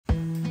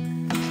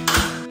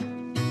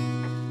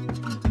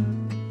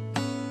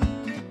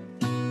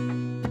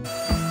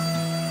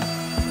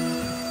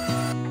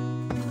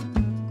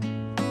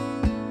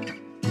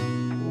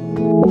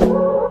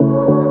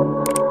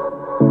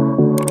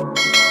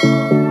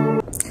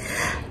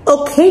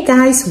Hey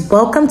guys,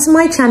 welcome to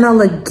my channel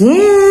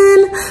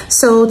again.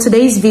 So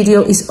today's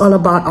video is all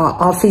about our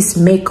office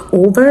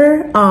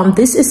makeover.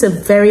 This is a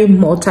very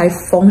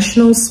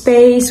multifunctional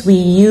space. We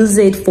use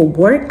it for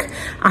work.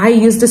 I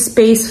use the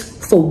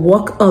space for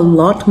work a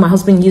lot. My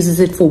husband uses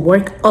it for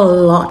work a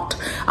lot.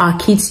 Our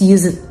kids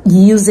use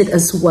it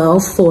as well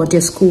for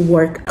their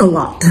schoolwork a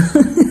lot.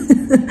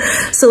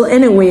 So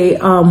anyway,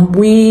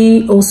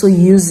 we also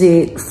use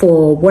it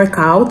for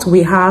workout.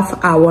 We have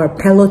our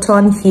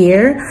Peloton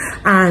here,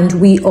 and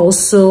we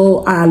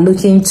also are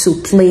looking to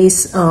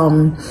place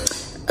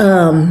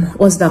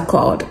what's that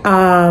called?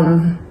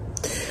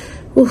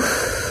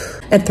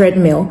 A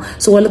treadmill.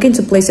 So we're looking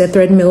to place a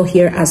treadmill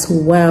here as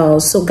well.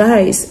 So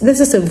guys, this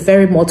is a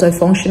very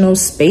multifunctional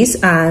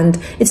space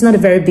and it's not a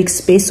very big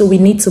space, so we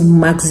need to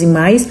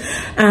maximize,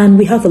 and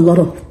we have a lot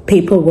of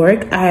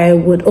paperwork. I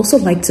would also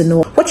like to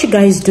know what you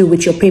guys do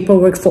with your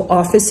paperwork for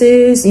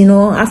offices. You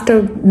know,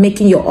 after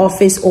making your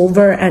office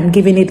over and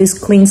giving it this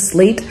clean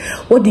slate,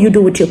 what do you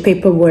do with your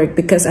paperwork?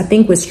 Because I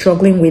think we're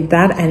struggling with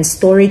that, and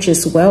storage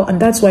as well.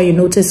 And that's why you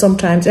notice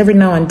sometimes every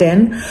now and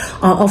then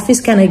our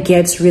office kind of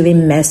gets really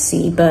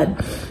messy.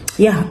 But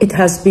yeah, it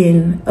has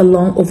been a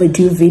long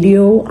overdue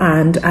video,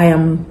 and I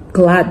am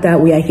glad that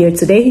we are here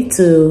today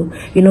to,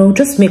 you know,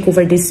 just make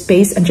over this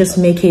space and just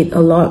make it a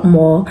lot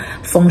more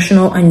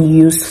functional and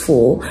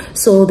useful.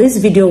 So this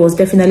video was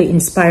definitely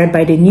inspired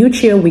by the new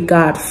chair we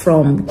got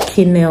from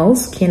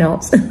KINNLS.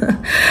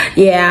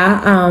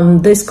 Yeah,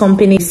 this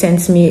company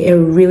sent me a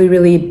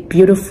really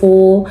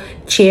beautiful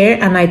chair,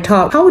 and I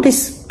thought, how would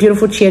this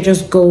beautiful chair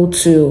just go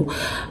to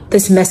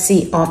this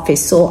messy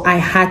office? So I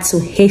had to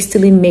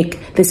hastily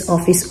make this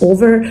office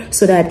over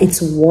so that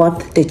it's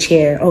worth the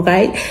chair.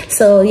 Okay,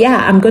 so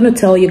yeah, I'm gonna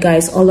tell you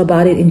guys all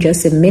about it in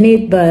just a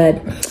minute, but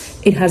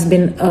it has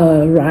been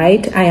a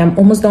ride. I am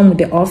almost done with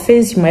the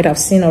office. You might have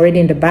seen already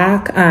in the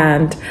back,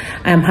 and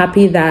I'm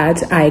happy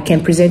that I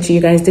can present to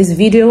you guys this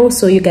video,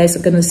 so you guys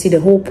are gonna see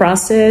the whole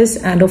process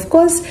and of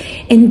course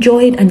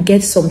enjoy it and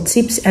get some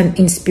tips and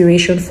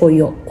inspiration for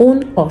your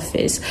own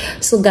office.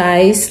 So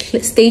guys,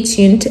 stay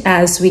tuned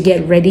as we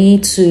get ready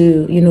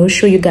to, you know,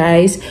 show you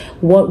guys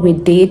what we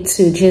did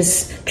to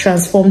just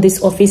transform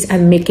this office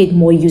and make it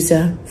more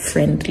user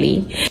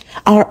friendly.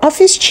 Our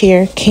office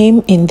chair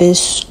came in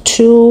these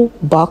two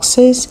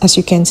boxes. As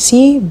you can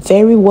see,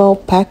 very well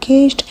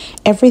packaged.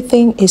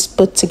 Everything is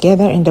put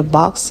together in the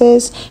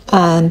boxes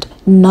and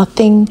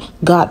nothing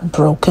got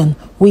broken,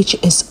 which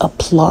is a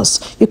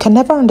plus. You can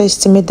never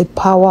underestimate the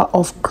power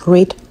of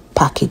great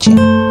packaging.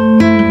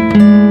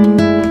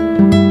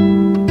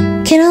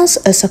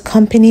 KINNLS is a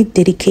company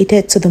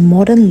dedicated to the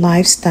modern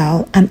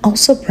lifestyle and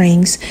also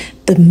brings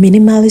the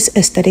minimalist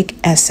aesthetic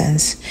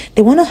essence.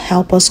 They want to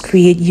help us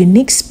create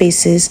unique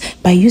spaces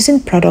by using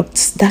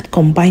products that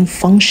combine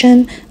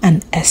function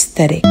and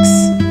aesthetics.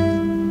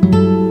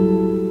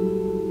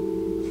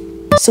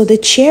 So the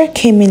chair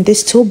came in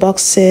these two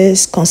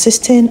boxes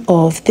consisting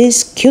of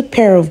this cute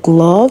pair of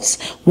gloves,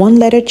 one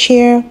leather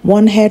chair,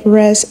 one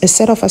headrest, a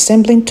set of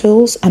assembling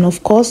tools, and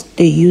of course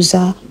the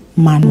user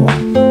manual.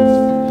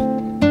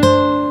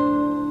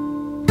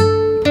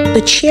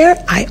 The chair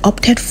I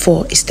opted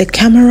for is the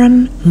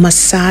Cameron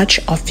Massage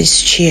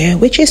Office Chair,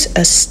 which is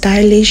a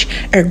stylish,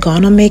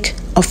 ergonomic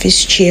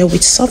office chair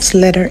with soft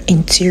leather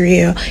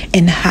interior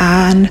and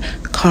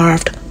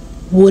hand-carved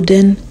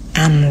wooden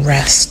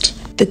armrest.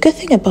 The good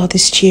thing about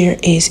this chair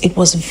is it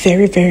was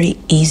very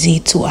easy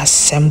to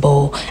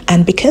assemble,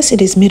 and because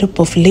it is made up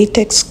of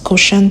latex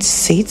cushioned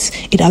seats,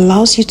 it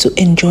allows you to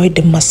enjoy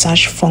the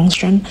massage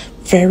function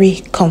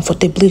very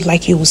comfortably,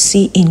 like you will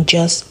see in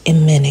just a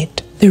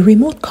minute. The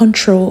remote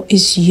control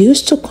is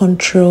used to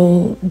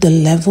control the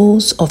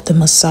levels of the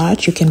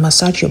massage. You can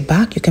massage your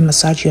back, you can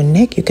massage your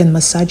neck, you can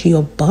massage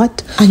your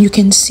butt. And you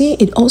can see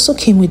it also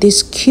came with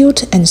this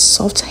cute and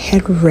soft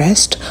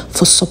headrest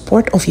for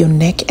support of your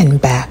neck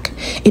and back.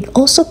 It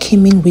also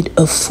came in with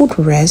a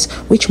footrest,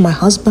 which my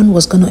husband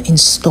was going to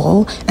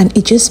install, and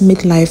it just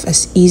made life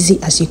as easy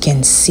as you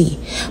can see.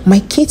 My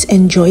kids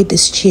enjoyed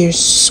this chair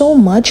so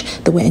much.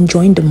 They were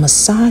enjoying the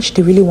massage.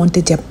 They really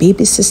wanted their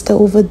baby sister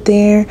over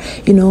there,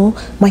 you know.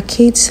 My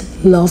kids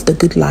love the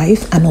good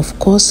life, and of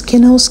course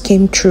KINNLS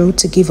came through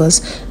to give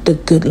us the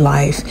good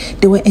life.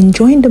 They were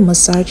enjoying the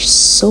massage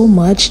so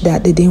much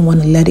that they didn't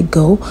want to let it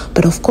go,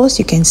 but of course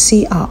you can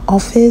see our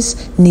office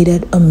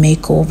needed a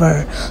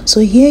makeover.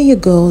 So here you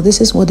go. This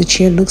is what the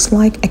chair looks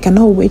like. I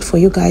cannot wait for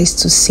you guys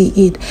to see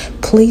it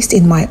placed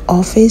in my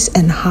office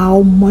and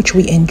how much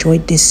we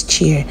enjoyed this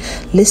chair.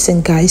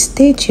 Listen guys,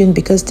 stay tuned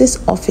because this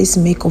office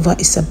makeover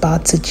is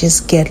about to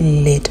just get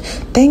lit.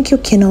 Thank you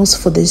KINNLS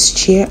for this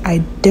chair. I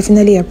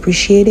definitely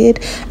appreciate it,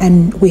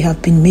 and we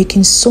have been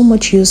making so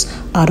much use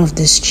out of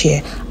this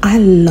chair. I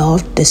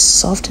love the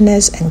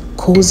softness and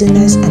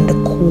coziness and the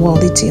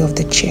quality of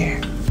the chair.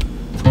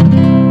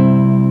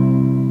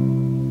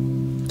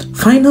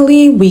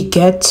 Finally, we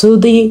get to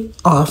the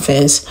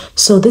office.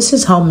 So this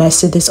is how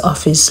messy this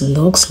office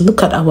looks.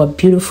 Look at our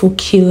beautiful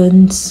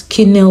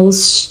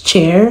KINNLS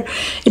chair.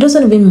 It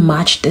doesn't even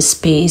match the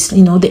space.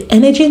 You know, the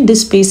energy in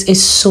this space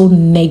is so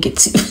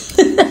negative.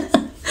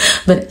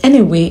 But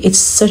anyway, it's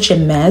such a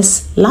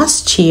mess.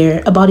 Last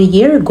year, about a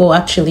year ago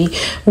actually,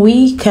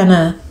 we kind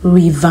of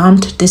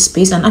revamped this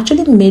space and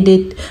actually made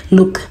it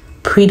look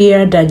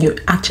prettier than you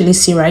actually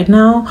see right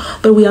now,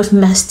 but we have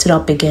messed it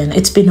up again.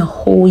 It's been a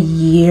whole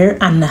year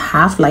and a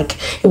half. Like,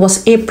 it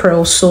was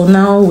April, so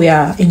now we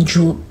are in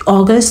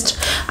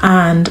August,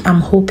 and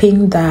I'm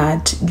hoping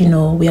that, you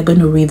know, we are going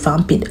to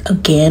revamp it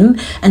again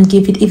and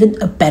give it even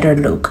a better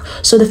look.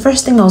 So the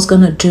first thing I was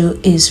going to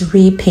do is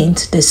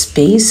repaint the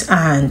space,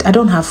 and I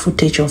don't have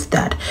footage of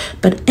that,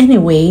 but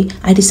anyway,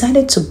 I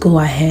decided to go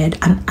ahead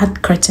and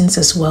add curtains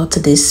as well to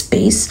this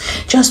space,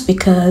 just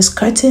because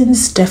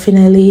curtains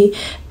definitely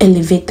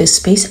elevate the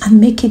space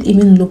and make it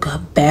even look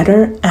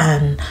better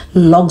and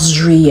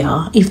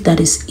luxurious, if that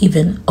is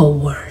even a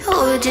word.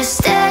 Would you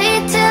stay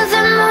till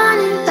the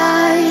morning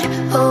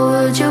light,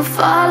 or would you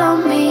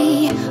follow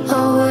me,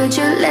 or would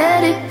you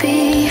let it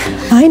be?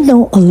 I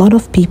know a lot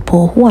of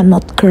people who are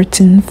not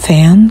curtain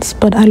fans,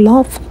 but I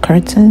love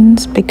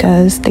curtains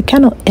because they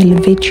kind of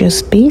elevate your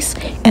space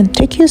and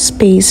take your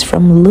space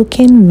from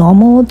looking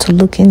normal to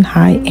looking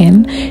high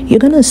end. You're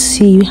gonna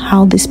see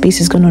how the space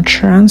is gonna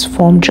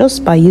transform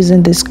just by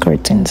using these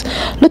curtains.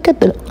 Look at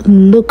the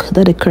look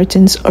that the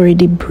curtains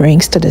already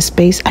brings to the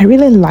space. I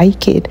really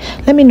like it.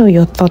 Let me know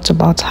your thoughts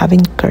about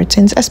having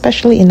curtains,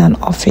 especially in an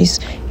office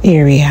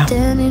area.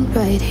 Standing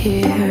right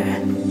here,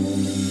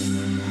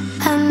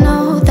 I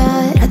know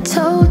that I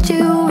told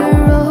you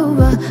we're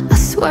over. I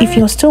swear. If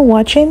you're still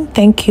watching,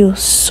 thank you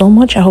so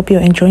much. I hope you're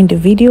enjoying the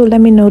video.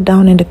 Let me know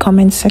down in the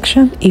comment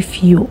section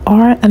if you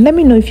are, and let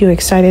me know if you're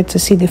excited to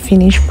see the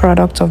finished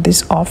product of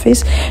this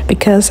office,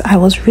 because I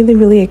was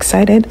really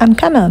excited and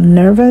kind of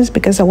nervous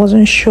because I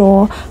wasn't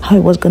sure how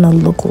it was gonna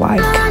look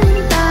like.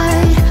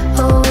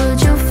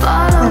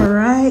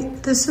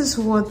 Alright, this is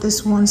what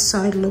this one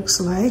side looks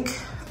like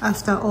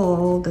after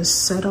all the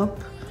setup.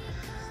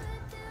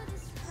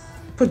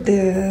 Put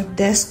the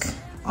desk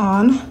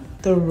on,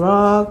 the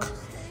rug,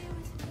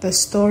 the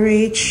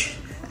storage,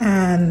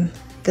 and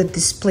the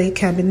display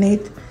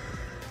cabinet,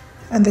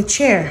 and the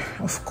chair,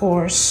 of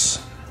course.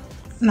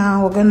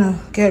 Now we're gonna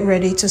get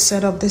ready to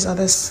set up this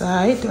other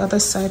side. The other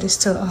side is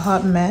still a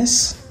hot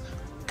mess.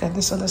 Look at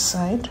this other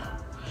side.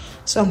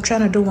 So I'm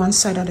trying to do one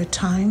side at a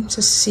time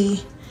to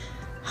see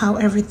how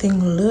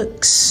everything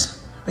looks.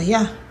 But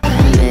yeah.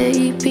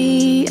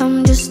 Maybe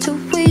I'm just too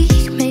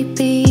weak,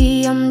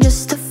 maybe I'm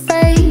just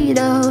afraid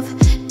of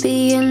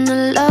being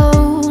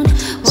alone.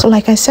 So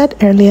like I said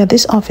earlier,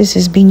 this office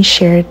is being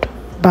shared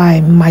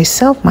by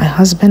myself, my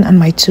husband, and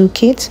my 2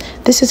 kids.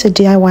 This is a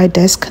DIY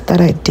desk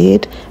that I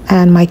did,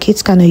 and my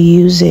kids gonna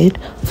use it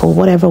for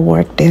whatever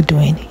work they're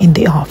doing in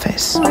the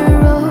office.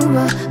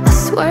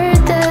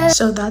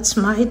 So that's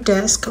my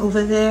desk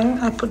over there.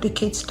 I put the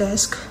kids'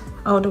 desk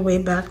all the way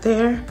back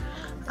there,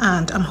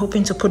 and I'm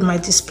hoping to put my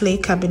display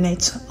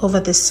cabinet over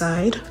this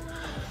side.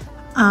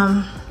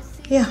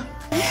 Yeah.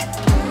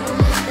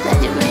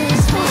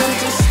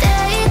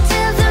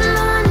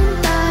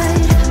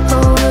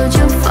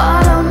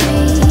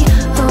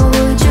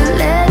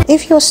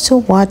 If you're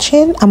still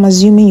watching, I'm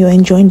assuming you're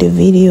enjoying the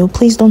video.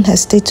 Please don't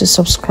hesitate to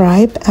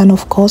subscribe, and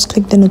of course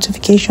click the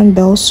notification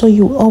bell so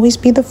you'll always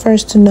be the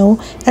first to know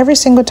every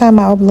single time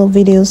I upload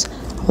videos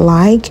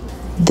like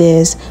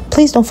this.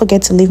 Please don't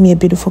forget to leave me a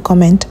beautiful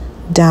comment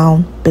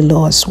down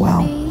below as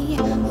well.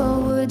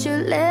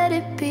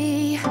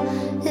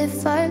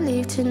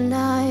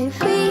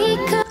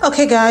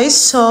 Okay guys,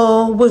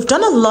 so we've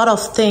done a lot of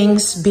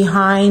things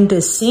behind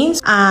the scenes,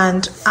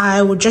 and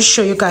I will just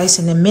show you guys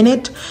in a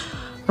minute.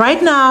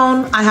 Right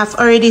now, I have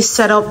already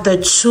set up the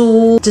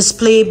 2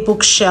 display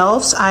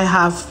bookshelves. I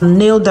have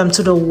nailed them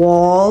to the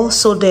wall,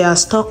 so they are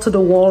stuck to the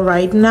wall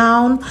right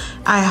now.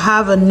 I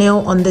have a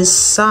nail on this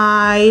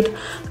side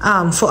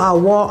for our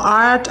wall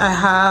art. I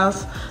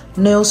have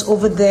nails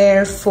over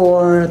there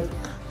for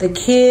the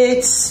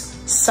kids'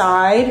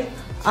 side.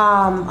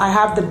 I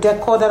have the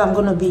decor that I'm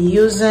going to be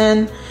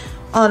using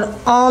on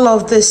all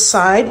of this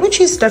side,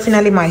 which is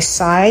definitely my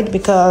side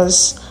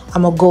because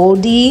I'm a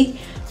Goldie.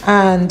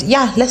 And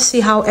yeah, let's see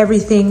how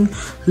everything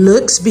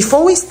looks.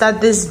 Before we start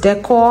this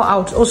decor,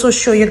 I'll also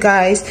show you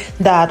guys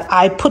that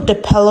I put the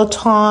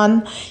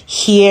Peloton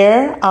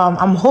here.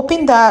 I'm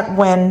hoping that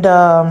when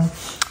the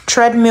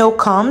treadmill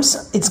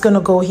comes, it's gonna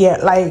go here.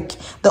 Like,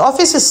 the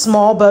office is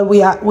small, but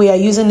we are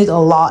using it a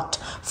lot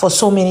for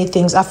so many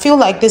things. I feel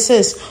like this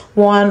is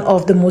one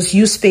of the most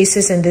used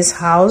spaces in this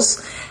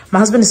house. My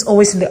husband is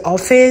always in the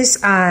office,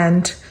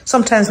 and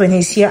sometimes when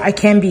he's here, I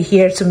can't be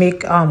here to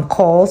make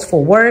calls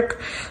for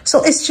work.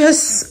 So it's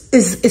just,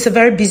 it's a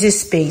very busy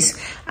space.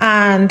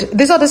 And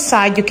this other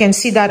side, you can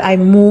see that I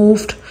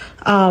moved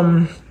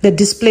the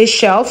display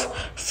shelf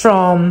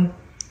from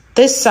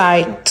this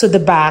side to the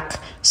back.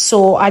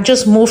 So I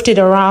just moved it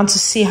around to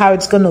see how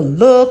it's going to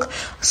look.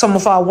 Some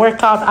of our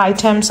workout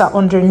items are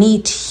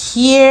underneath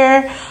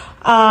here.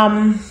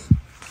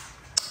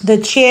 The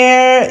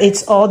chair,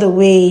 it's all the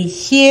way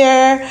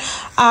here.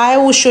 I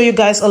will show you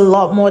guys a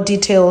lot more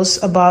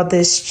details about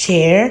this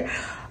chair,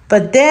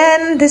 But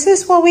then this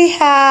is what we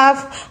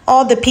have.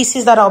 All the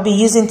pieces that I'll be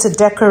using to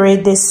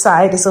decorate this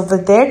side is over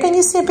there. Can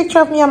you see a picture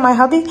of me and my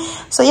hubby?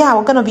 So yeah,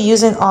 we're gonna be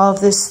using all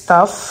of this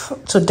stuff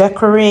to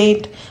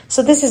decorate.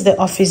 So this is the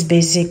office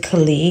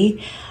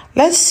basically.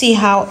 Let's see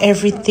how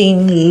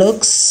everything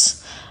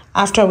looks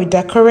after we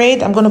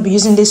decorate. I'm gonna be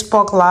using these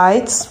spark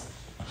lights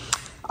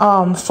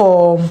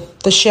for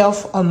the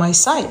shelf on my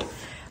side.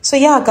 So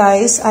yeah,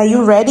 guys, are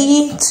you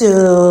ready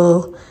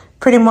to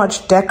pretty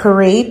much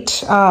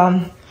decorate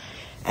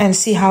and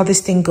see how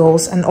this thing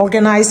goes, and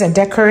organize and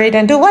decorate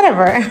and do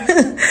whatever?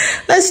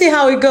 Let's see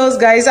how it goes,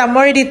 guys. I'm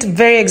already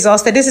very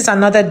exhausted. This is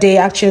another day.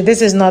 Actually,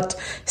 this is not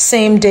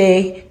same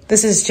day.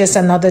 This is just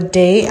another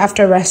day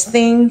after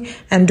resting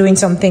and doing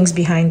some things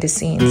behind the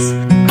scenes.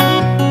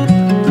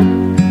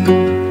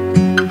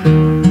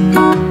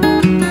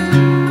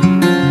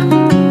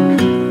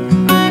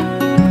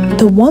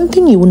 The one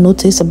thing you will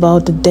notice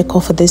about the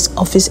decor for this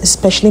office,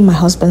 especially my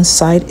husband's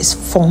side, is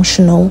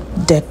functional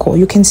decor.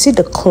 You can see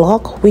the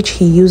clock which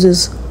he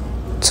uses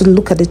to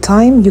look at the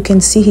time. You can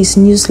see his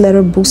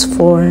newsletter books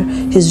for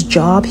his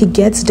job. He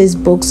gets these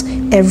books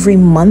every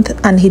month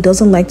and he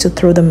doesn't like to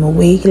throw them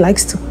away. He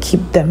likes to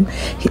keep them.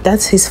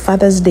 That's his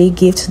Father's Day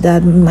gift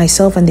that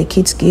myself and the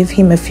kids gave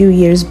him a few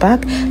years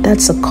back.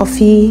 That's a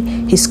coffee,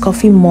 his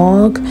coffee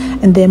mug,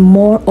 and then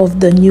more of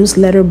the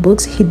newsletter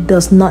books. He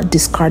does not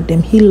discard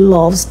them. He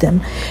loves them.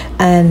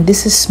 And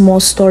this is small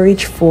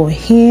storage for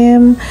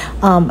him.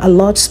 A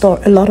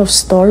lot of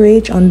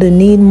storage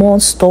underneath, more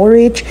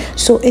storage.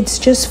 So it's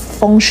just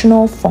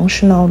functional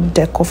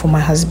decor for my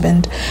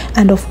husband.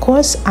 And of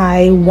course,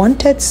 I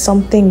wanted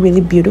something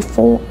really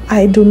beautiful.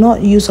 I do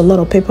not use a lot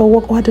of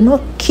paperwork, or I do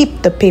not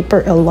keep the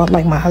paper a lot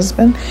like my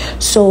husband.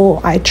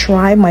 So I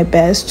try my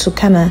best to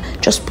kind of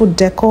just put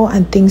decor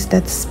and things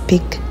that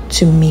speak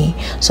to me.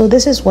 So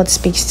this is what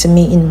speaks to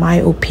me in my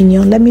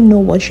opinion. Let me know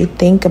what you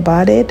think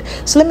about it.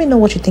 So let me know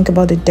what you think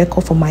about the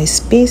decor for my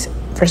space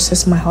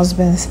versus my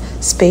husband's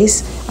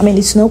space. I mean,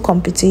 it's no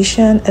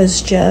competition,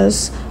 it's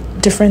just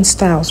different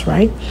styles,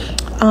 right?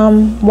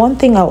 One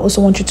thing I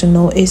also want you to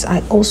know is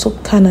I also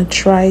kind of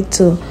try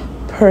to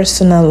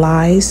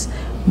personalize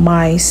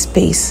my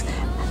space,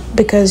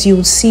 because you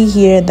will see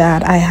here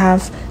that I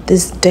have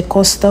this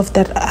decor stuff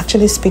that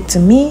actually speak to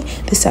me.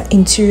 These are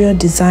interior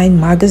design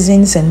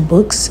magazines and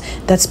books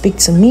that speak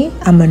to me.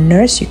 I'm a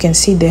nurse. You can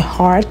see the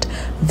heart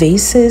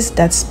vases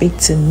that speak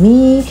to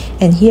me,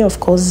 and here of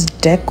course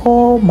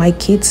decor, my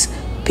kids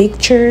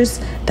pictures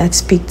that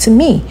speak to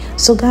me.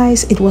 So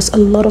guys, it was a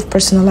lot of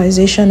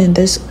personalization in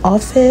this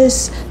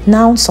office.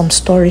 Now some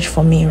storage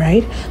for me,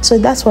 right? So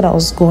that's what I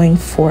was going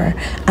for.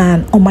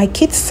 And on my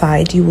kids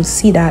side, you will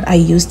see that I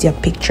use their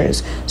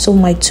pictures. So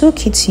my two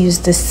kids use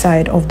this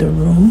side of the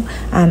room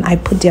and I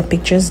put their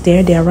pictures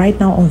there. They are right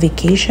now on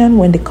vacation.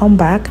 When they come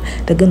back,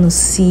 they're gonna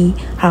see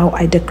how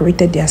I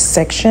decorated their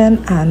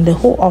section and the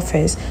whole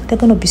office. They're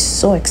gonna be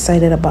so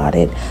excited about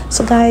it.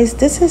 So guys,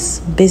 this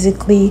is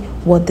basically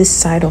what this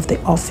side of the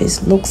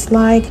office looks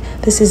like.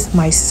 This is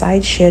my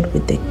side shared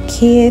with the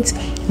kids.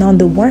 Now on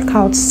the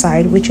workout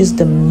side, which is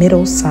the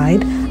middle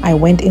side, I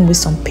went in with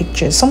some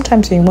pictures.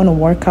 Sometimes when you want to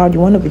work out, you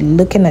want to be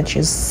looking at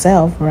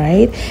yourself,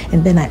 right?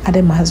 And then I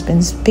added my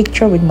husband's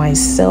picture with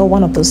myself,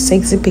 one of those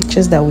sexy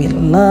pictures that we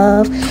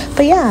love.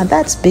 But yeah,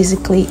 that's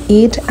basically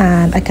it,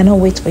 and I cannot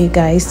wait for you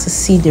guys to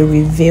see the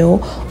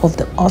reveal of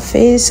the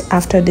office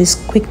after this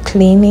quick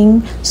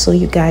cleaning, so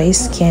you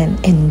guys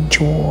can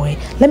enjoy.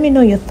 Let me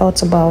know your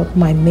thoughts about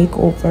my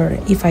makeover,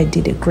 if I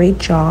did a great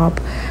job,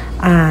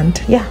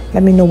 and yeah,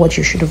 let me know what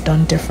you should have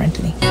done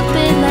differently.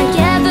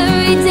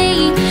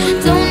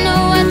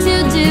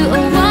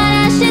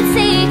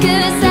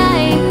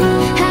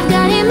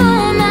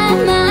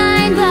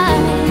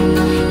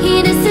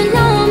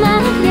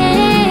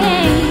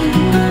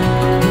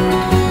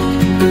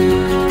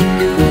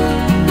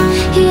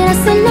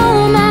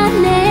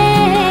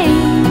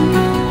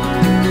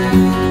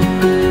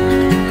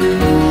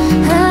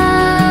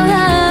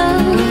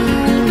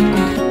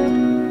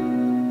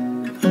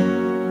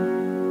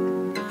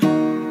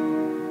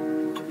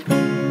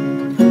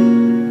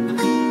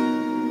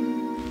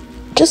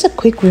 Just a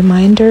quick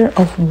reminder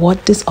of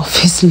what this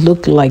office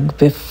looked like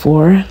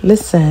before.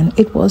 Listen,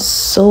 it was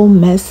so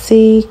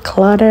messy,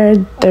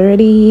 cluttered,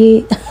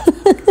 dirty.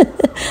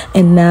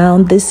 And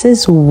now this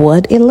is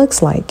what it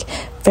looks like.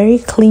 Very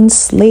clean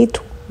slate,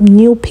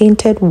 new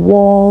painted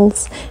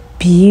walls,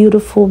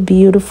 beautiful,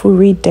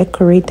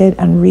 redecorated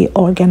and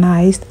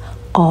reorganized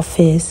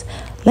office.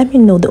 Let me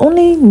know. The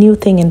only new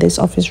thing in this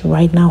office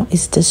right now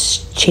is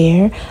this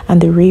chair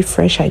and the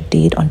refresh I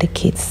did on the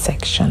kids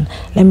section.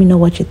 Let me know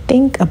what you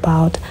think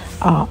about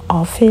our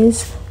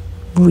office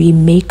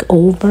remake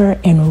over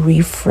and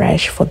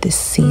refresh for this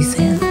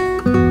season.